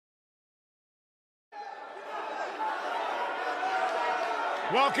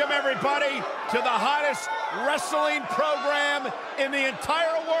Welcome, everybody, to the hottest wrestling program in the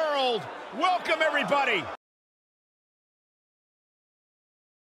entire world. Welcome, everybody.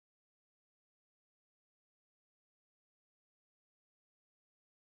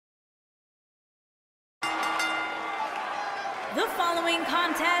 The following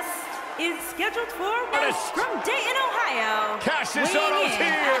contest is scheduled for from Dayton, Ohio. Kassius Ohno's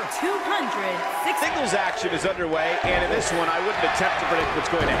here. 206. Singles action is underway, and in this one, I wouldn't attempt to predict what's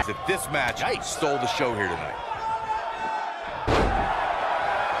going to happen. This match stole the show here tonight.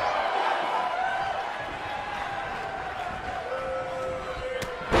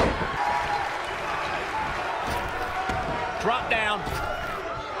 Drop down.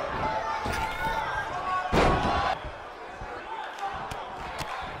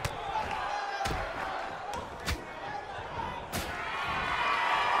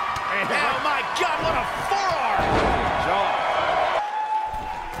 Oh my God, what a forearm!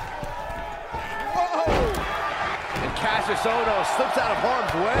 Whoa! And Kassius Ohno slips out of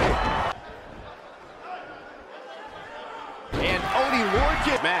harm's way. And Oney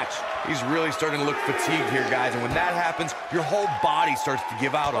Lorcan match. He's really starting to look fatigued here, guys, and when that happens, your whole body starts to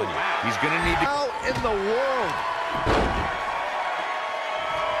give out on you. He's going to need to... How in the world?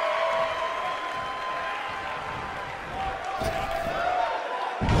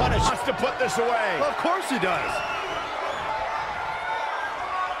 Punish wants to put this away. Well, of course he does.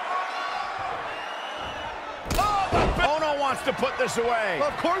 Oh, Ohno wants to put this away. Well,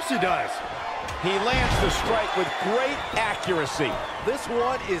 of course he does. He lands the strike with great accuracy. This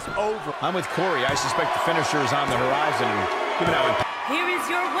one is over. I'm with Corey. I suspect the finisher is on the horizon. Here is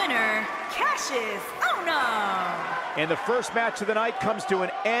your winner, Kassius Ohno. And the first match of the night comes to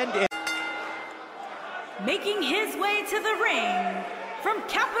an end. Making his way to the ring from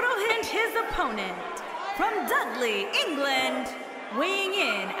Capitol Hill, and his opponent from Dudley, England, weighing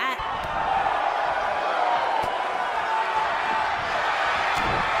in at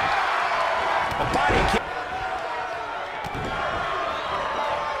a body kick.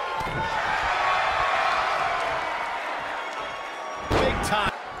 Big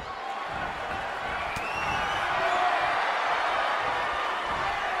time.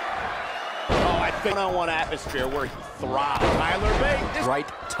 One-on-one atmosphere where he thrives. Tyler Bate, right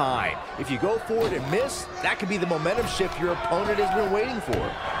time. If you go forward and miss, that could be the momentum shift your opponent has been waiting for.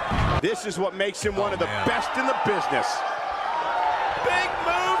 This is what makes him one of the best in the business. Big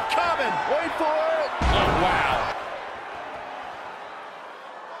move coming. Wait for it. Oh, wow.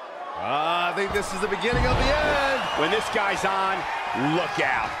 I think this is the beginning of the end. When this guy's on, look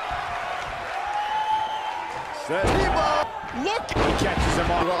out. Set him up. Look. He catches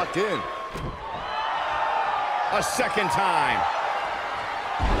him all locked in. A second time.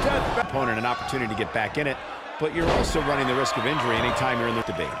 Opponent an opportunity to get back in it, but you're also running the risk of injury anytime you're in the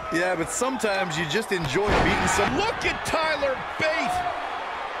debate. Yeah, but sometimes you just enjoy beating some... Look at Tyler Bate.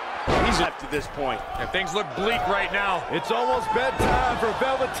 He's up to this point. And things look bleak right now. It's almost bedtime for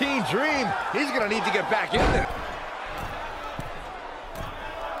Velveteen Dream. He's going to need to get back in there.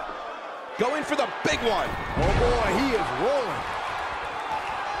 Going for the big one. Oh, boy, he is rolling.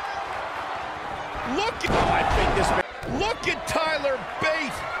 Look at, look at Tyler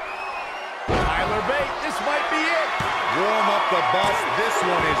Bate. Tyler Bate, this might be it. Warm up the bus. This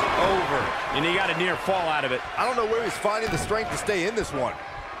one is over. And he got a near fall out of it. I don't know where he's finding the strength to stay in this one.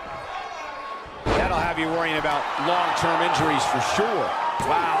 That'll have you worrying about long-term injuries for sure.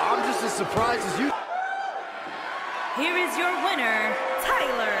 Wow, I'm just as surprised as you. Here is your winner,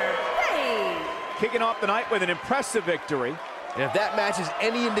 Tyler Bate. Kicking off the night with an impressive victory. And if that matches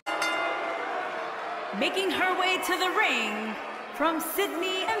any indication, making her way to the ring from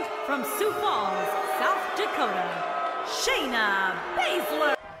Sydney and from Sioux Falls, South Dakota, Shayna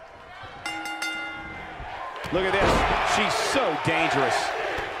Bazsler. Look at this. She's so dangerous.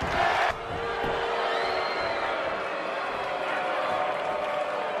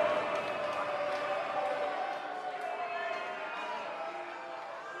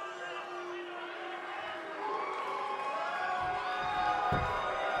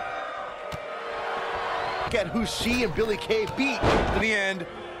 at who she and Billie Kay beat. In the end,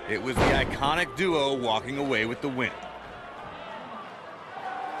 it was the iconic duo walking away with the win.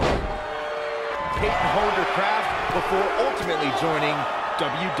 Peyton honed her craft before ultimately joining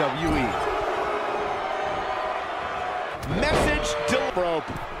WWE. Message to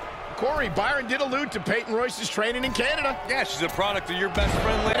Corey, Byron did allude to Peyton Royce's training in Canada. Yeah, she's a product of your best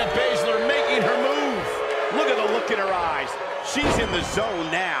friend, And Bazsler making her move. Look at the look in her eyes. She's in the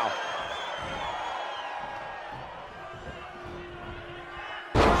zone now.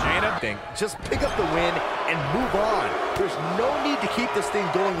 Shayna Just pick up the win and move on. There's no need to keep this thing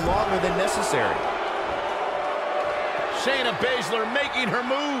going longer than necessary. Shayna Bazsler making her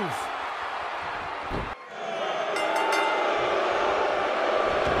move.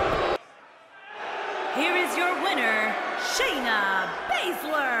 Here is your winner, Shayna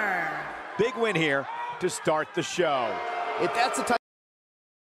Bazsler. Big win here to start the show. If that's the type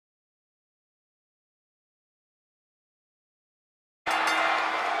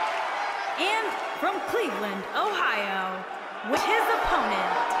And from Cleveland, Ohio, with his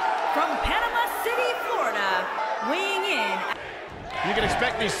opponent from Panama City, Florida, weighing in. You can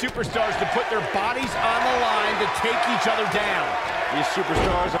expect these superstars to put their bodies on the line to take each other down. These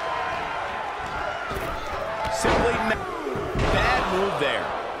superstars are simply bad move there.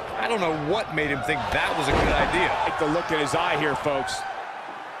 I don't know what made him think that was a good idea. Take the look in his eye here, folks.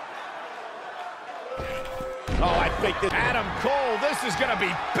 Oh, I think that Adam Cole, this is going to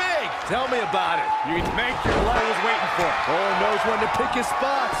be big. Tell me about it. You make your life was waiting for. Cole knows when to pick his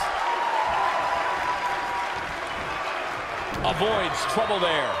spots. Avoids trouble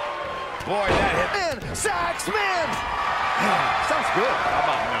there. Boy, that hit. Man, Saxman! Sounds good. How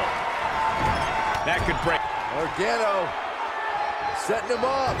about no? That could break. Gargano setting him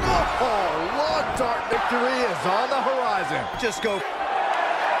up. Oh, long dart victory is on the horizon. Just go.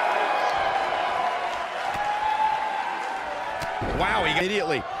 Wow, he got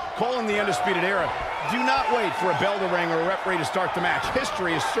immediately. Cole in the Undisputed Era. Do not wait for a bell to ring or a referee to start the match.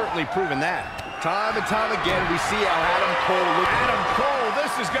 History has certainly proven that. Time and time again, we see how Adam Cole looks. Adam Cole,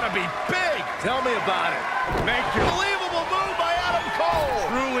 this is going to be big. Tell me about it. Make your unbelievable move by Adam Cole.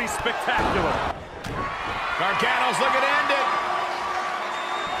 Truly spectacular. Gargano's looking to end it.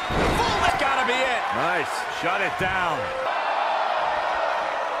 Boom, that's got to be it. Nice. Shut it down.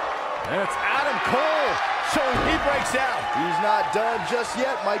 And it's Adam Cole showing he breaks out. He's not done just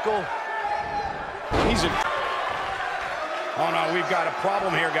yet, Michael. He's in. Oh, no, we've got a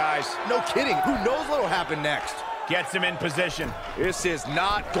problem here, guys. No kidding. Who knows what'll happen next? Gets him in position. This is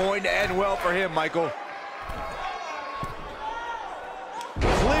not going to end well for him, Michael.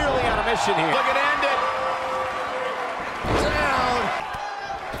 Clearly on a mission here. Look at end it. Down.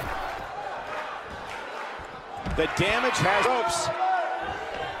 The damage has ropes.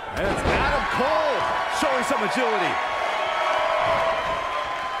 And it's Adam Cole showing some agility.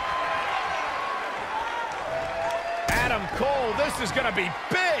 Adam Cole, this is going to be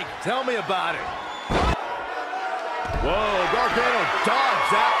big. Tell me about it. Whoa, Gargano dodged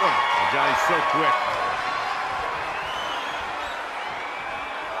that one. Johnny's so quick.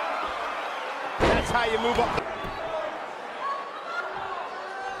 That's how you move up.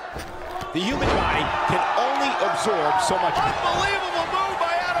 The human body can only absorb so much. Unbelievable move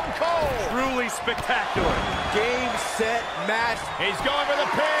by Adam Cole. Truly spectacular. Game, set, match. He's going for the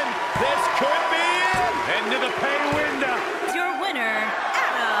pin. This could be it. Into the pay window. Your winner,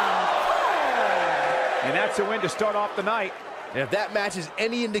 Adam Cole. And that's a win to start off the night. And if that match is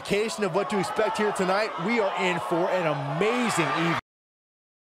any indication of what to expect here tonight, we are in for an amazing evening.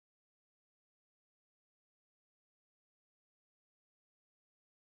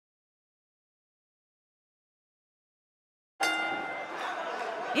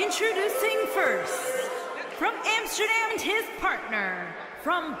 Introducing first, from Amsterdam, his partner,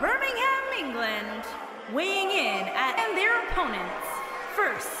 from Birmingham, England, weighing in at and their opponents.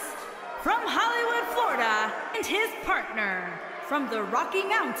 First, from Hollywood, Florida, and his partner, from the Rocky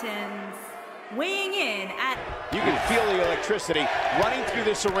Mountains, weighing in at... You can feel the electricity running through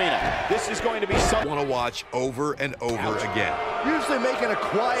this arena. This is going to be something Want to watch over and over again. Usually making a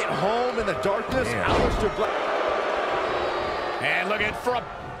quiet home in the darkness. Aleister Black. And looking for a...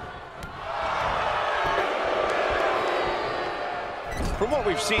 From what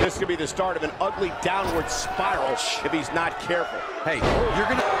we've seen, this could be the start of an ugly downward spiral if he's not careful. Hey, you're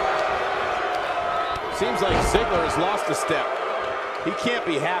going to... Seems like Ziggler has lost a step. He can't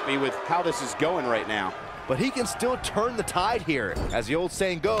be happy with how this is going right now. But he can still turn the tide here. As the old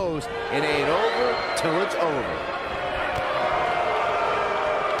saying goes, it ain't over till it's over.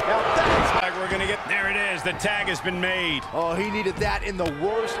 Now that's like we're going to get... There it is. The tag has been made. Oh, he needed that in the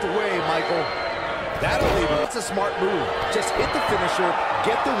worst way, Michael. That'll leave him. It's a smart move. Just hit the finisher,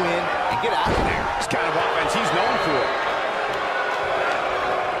 get the win, and get out of there. This kind of offense he's known for.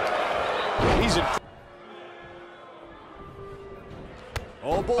 He's in...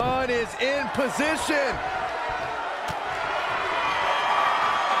 Oh, Dunne is in position.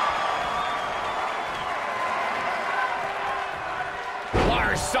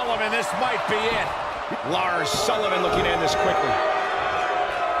 Lars Sullivan, this might be it. Lars Sullivan looking in this quickly.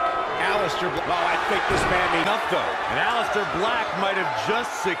 Aleister. Oh, I think this man needs Enough though, and Aleister Black might have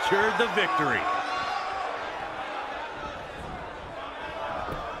just secured the victory.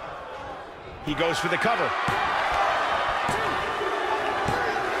 He goes for the cover.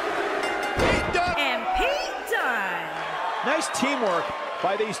 And Peyton. nice teamwork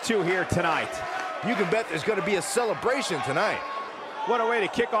by these two here tonight. You can bet there's going to be a celebration tonight. What a way to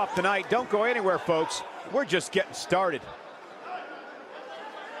kick off tonight. Don't go anywhere, folks. We're just getting started.